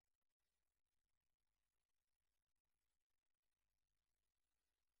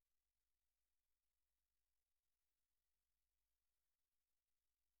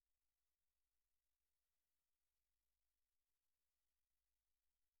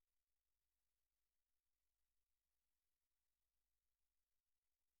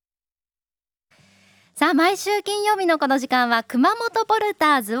さあ毎週金曜日のこの時間は熊本ボル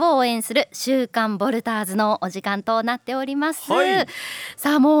ターズを応援する週刊ボルターズのお時間となっております、はい、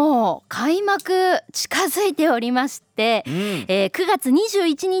さあもう開幕近づいておりまして、9月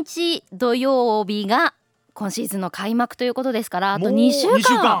21日土曜日が今シーズンの開幕ということですから、あと2週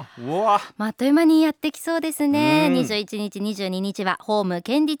間あっという間にやってきそうですね。21日22日はホーム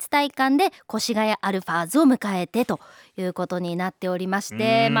県立体育館で越谷アルファーズを迎えてということになっておりまし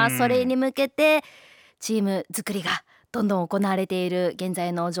て、それに向けてチーム作りがどんどん行われている現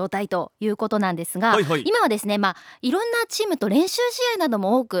在の状態ということなんですが、今はですね、いろんなチームと練習試合など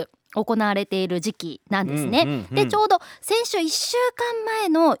も多く行われている時期なんですね、でちょうど先週1週間前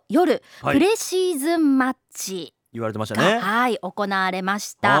の夜、プレシーズンマッチ言われてましたね。行われま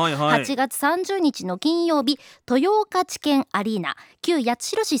した、8月30日の金曜日、豊岡地検アリーナ旧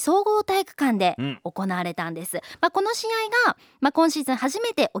八代市総合体育館で行われたんです、この試合が、今シーズン初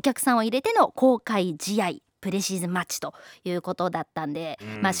めてお客さんを入れての公開試合プレシーズンマッチということだったんで、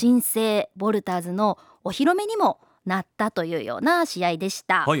新生ボルターズのお披露目にもなったというような試合でし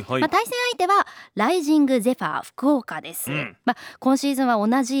た、対戦相手はライジングゼファー福岡です、今シーズンは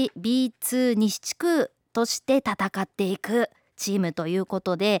同じ B2 西地区として戦っていくチームというこ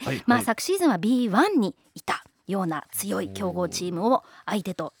とで、昨シーズンは B1 にいたような強い強豪チームを相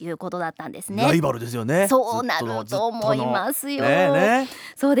手ということだったんですね。ライバルですよね。そうなると思いますよ、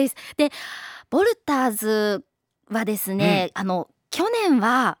そうです。でボルターズはですね、去年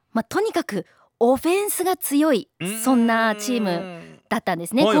は、とにかくオフェンスが強い、そんなチームだったんで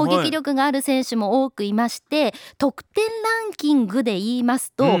すね、攻撃力がある選手も多くいまして、得点ランキングで言いま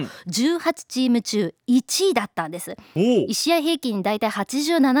すと、18チーム中1位だったんです。1試合平均だいたい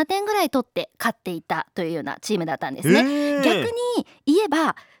87点ぐらい取って勝っていたというようなチームだったんですね。逆に言え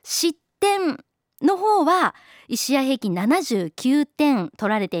ば失点の方は1試合平均79点取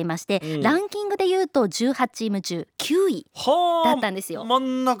られていまして、ランキングでいうと18チーム中9位だったんですよ。真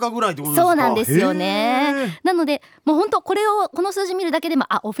ん中ぐらいってことですか。そうなんですよね。なのでもう本当この数字見るだけでも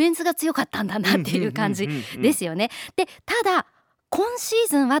オフェンスが強かったんだなっていう感じですよね。でただ今シー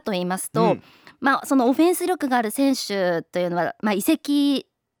ズンはと言いますと、そのオフェンス力がある選手というのは、移籍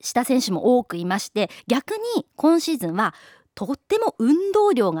した選手も多くいまして、逆に今シーズンはとっても運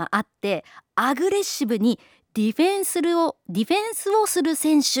動量があってアグレッシブにディフェンスをする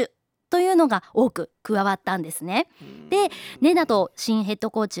選手というのが多く加わったんですね。でネナド新ヘッド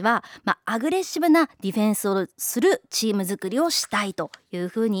コーチは、アグレッシブなディフェンスをするチーム作りをしたいという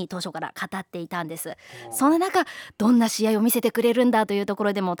ふうに当初から語っていたんです。その中どんな試合を見せてくれるんだというとこ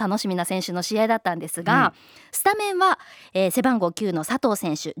ろでも楽しみな選手の試合だったんですが、スタメンは、背番号9の佐藤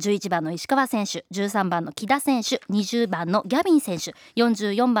選手、11番の石川選手、13番の木田選手、20番のギャビン選手、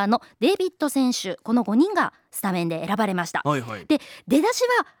44番のデイビッド選手、この5人がスタメンで選ばれました。で出だし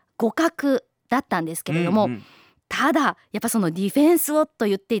は互角だったんですけれども、ただやっぱそのディフェンスをと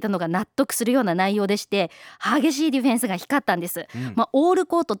言っていたのが納得するような内容でして、激しいディフェンスが光ったんです、オール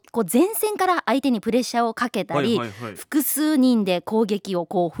コート前線から相手にプレッシャーをかけたり、複数人で攻撃を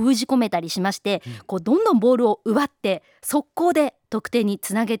封じ込めたりしまして、どんどんボールを奪って速攻で得点に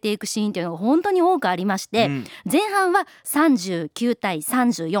つなげていくシーンというのが本当に多くありまして、前半は39対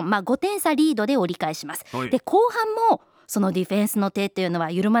34、5点差リードで折り返します。で後半もそのディフェンスの手っていうの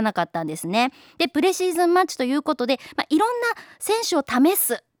は緩まなかったんですね。でプレシーズンマッチということで、いろんな選手を試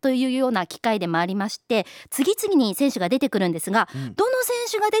すというような機会でもありまして、次々に選手が出てくるんですが、どの選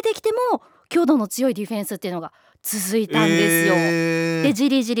手が出てきても強度の強いディフェンスっていうのが続いたんですよ。でじ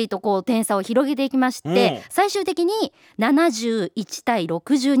りじりと点差を広げていきまして、最終的に71対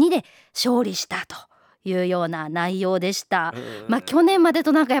62で勝利したというような内容でした。去年まで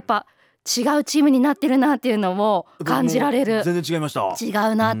とやっぱ違うチームになってるなっていうのも感じられる。全然違いました。違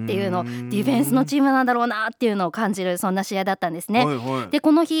うなっていうの、ディフェンスのチームなんだろうなっていうのを感じる、そんな試合だったんですね。で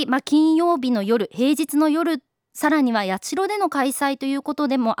この日、金曜日の夜、平日の夜、さらには八代での開催ということ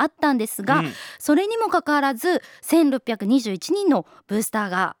でもあったんですが、それにもかかわらず1621人のブースター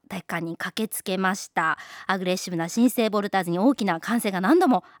が体育館に駆けつけました。アグレッシブな新生ボルターズに大きな歓声が何度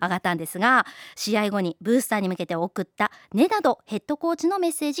も上がったんですが、試合後にブースターに向けて送ったネダドヘッドコーチのメ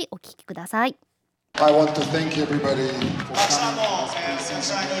ッセージお聞きください。I want to thank everybody. たくさんの選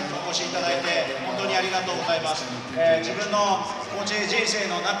手にお越しいただいて本当にありがとうございます。自分のコーチ人生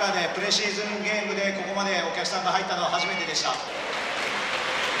の中でプレシーズンゲームでここまでお客さんが入ったのは初めてでした。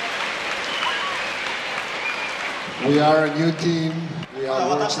We are a new team.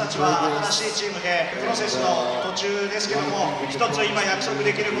 私たちは新しいチームでプロセスの途中ですけども、一つ今約束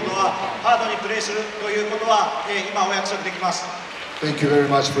できることはハードにプレーするということは今お約束できます。 Thank you very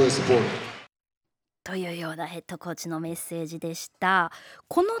much for your support. というようなヘッドコーチのメッセージでした。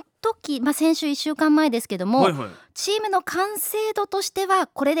この時、先週1週間前ですけども、チームの完成度としては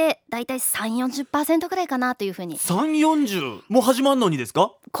これでだいたい 3,40% くらいかなというふうに。 3,40 もう始まんのにです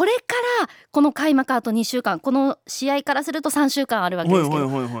か？これからこの開幕あと2週間、この試合からすると3週間あるわけですけど、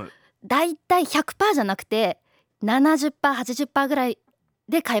だいたい 100% じゃなくて 70%、80% ぐらい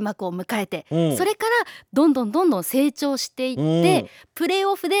で開幕を迎えて、それからどんどん成長していってプレー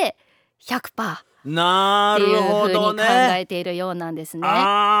オフで 100% なるほどね、っていうふうに考えているようなんですね。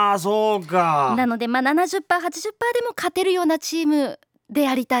そうか。なので70%、80% でも勝てるようなチームで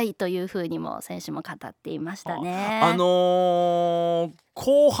やりたいというふうにも選手も語っていましたね。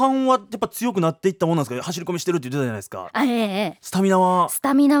後半はやっぱ強くなっていったものなんですか？走り込みしてるって言ってたじゃないですか。ス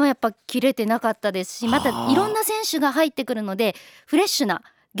タミナはやっぱ切れてなかったですし、またいろんな選手が入ってくるのでフレッシュな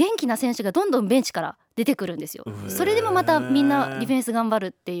元気な選手がどんどんベンチから出てくるんですよ。それでもまたみんなディフェンス頑張る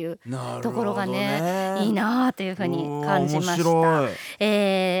っていうところがね、いいなというふうに感じました。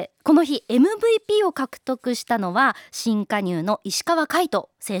この日 MVP を獲得したのは新加入の石川海人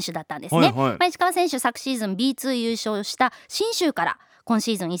選手だったんですね。石川選手、昨シーズン B2 優勝した信州から今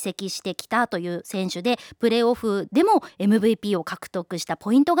シーズン移籍してきたという選手で、プレーオフでも MVP を獲得した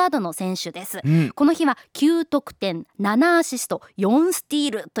ポイントガードの選手です。この日は9得点7アシスト4スティ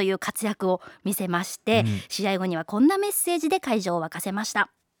ールという活躍を見せまして、試合後にはこんなメッセージで会場を沸かせました。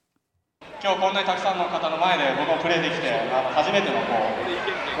今日こんなにたくさんの方の前で僕もプレーできて、初めての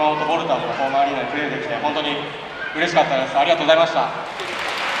熊本ボルターズのホームアリーナでプレーできて本当に嬉しかったです。ありがとうございました。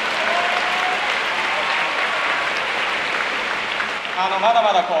まだ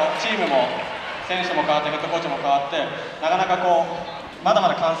まだチームも選手も変わってヘッドコーチも変わってなかなかまだま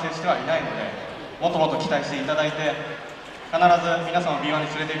だ完成してはいないので、もっともっと期待していただいて必ず皆さんを B1 に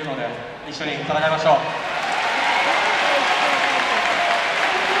連れていくので一緒に戦いましょう。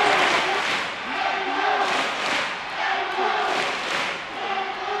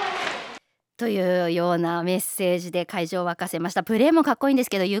というようなメッセージで会場を沸かせました。プレーもかっこいいんです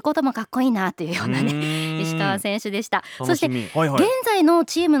けど言うこともかっこいいなというようなね石川選手でした。そして現在の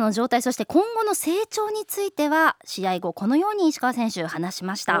チームの状態、そして今後の成長については試合後このように石川選手話し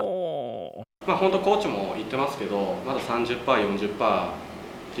ました。本当コーチも言ってますけどまだ 30%、40% っ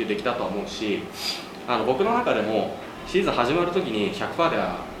ていう出来だとは思うし、僕の中でもシーズン始まる時に 100% で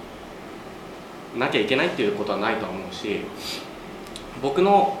はなきゃいけないっていうことはないとは思うし、僕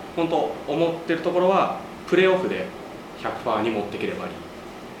の本当思ってるところはプレーオフで 100% に持っていければいい。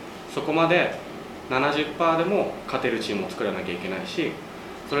そこまで 70% でも勝てるチームを作らなきゃいけないし、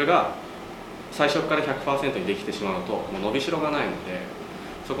それが最初から 100% にできてしまうともう伸びしろがないので、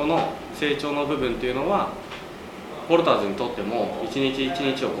そこの成長の部分っていうのはボルターズにとっても一日一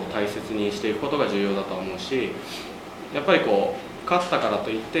日を大切にしていくことが重要だと思うし、やっぱり勝ったからと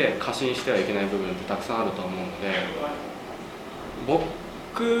いって過信してはいけない部分ってたくさんあると思うので、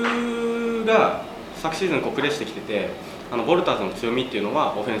僕が昨シーズンプレーしてきててボルターズの強みっていうの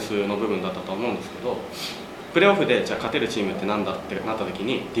はオフェンスの部分だったと思うんですけど、プレーオフでじゃあ勝てるチームってなんだってなった時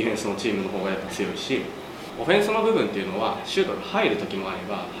にディフェンスのチームの方がやっぱ強いし、オフェンスの部分っていうのはシュートが入る時もあれ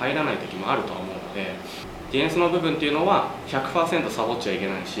ば入らない時もあるとは思うので、ディフェンスの部分っていうのは 100% サボっちゃいけ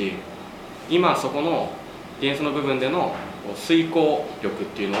ないし、今そこのディフェンスの部分での遂行力っ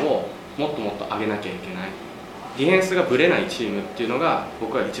ていうのをもっともっと上げなきゃいけない。ディフェンスがぶれないチームっていうのが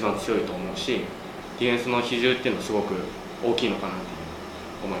僕は一番強いと思うし、ディフェンスの比重っていうのはすごく大きいのかなと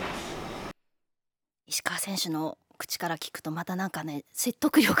思います。石川選手の口から聞くとまたなんかね説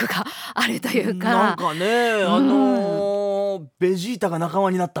得力があるというか、なんかねベジータが仲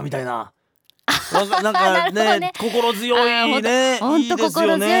間になったみたいななんかね心強いね、本当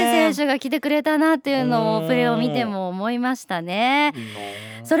心強い選手が来てくれたなっていうのをプレーを見ても思いましたね。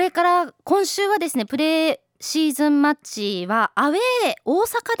それから今週はですね、プレーシーズンマッチはアウェー大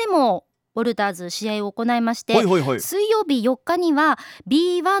阪でもウォルターズ試合を行いまして、水曜日4日には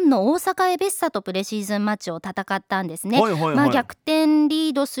B1 の大阪エベッサとプレシーズンマッチを戦ったんですね。逆転リ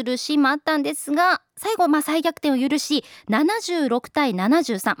ードするシーンもあったんですが、最後再逆転を許し76対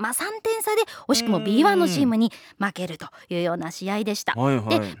73、3点差で惜しくも B1 のチームに負けるというような試合でした。で、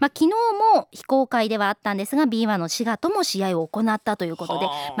昨日も非公開ではあったんですが B1 の滋賀とも試合を行ったということで、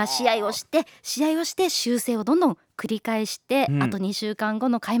試合をして修正をどんどん繰り返して、あと2週間後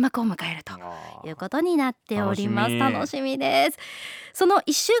の開幕を迎えるということになっております。楽しみです。その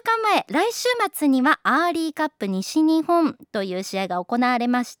1週間前、来週末にはアーリーカップ西日本という試合が行われ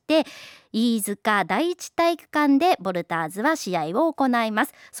まして、飯塚第一体育館でボルターズは試合を行いま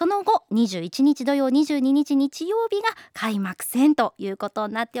す。その後21日土曜22日日曜日が開幕戦ということ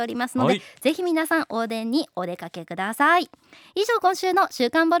になっておりますので、ぜひ皆さん応援にお出かけください。以上、今週の週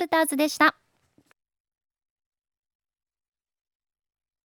刊ボルターズでした。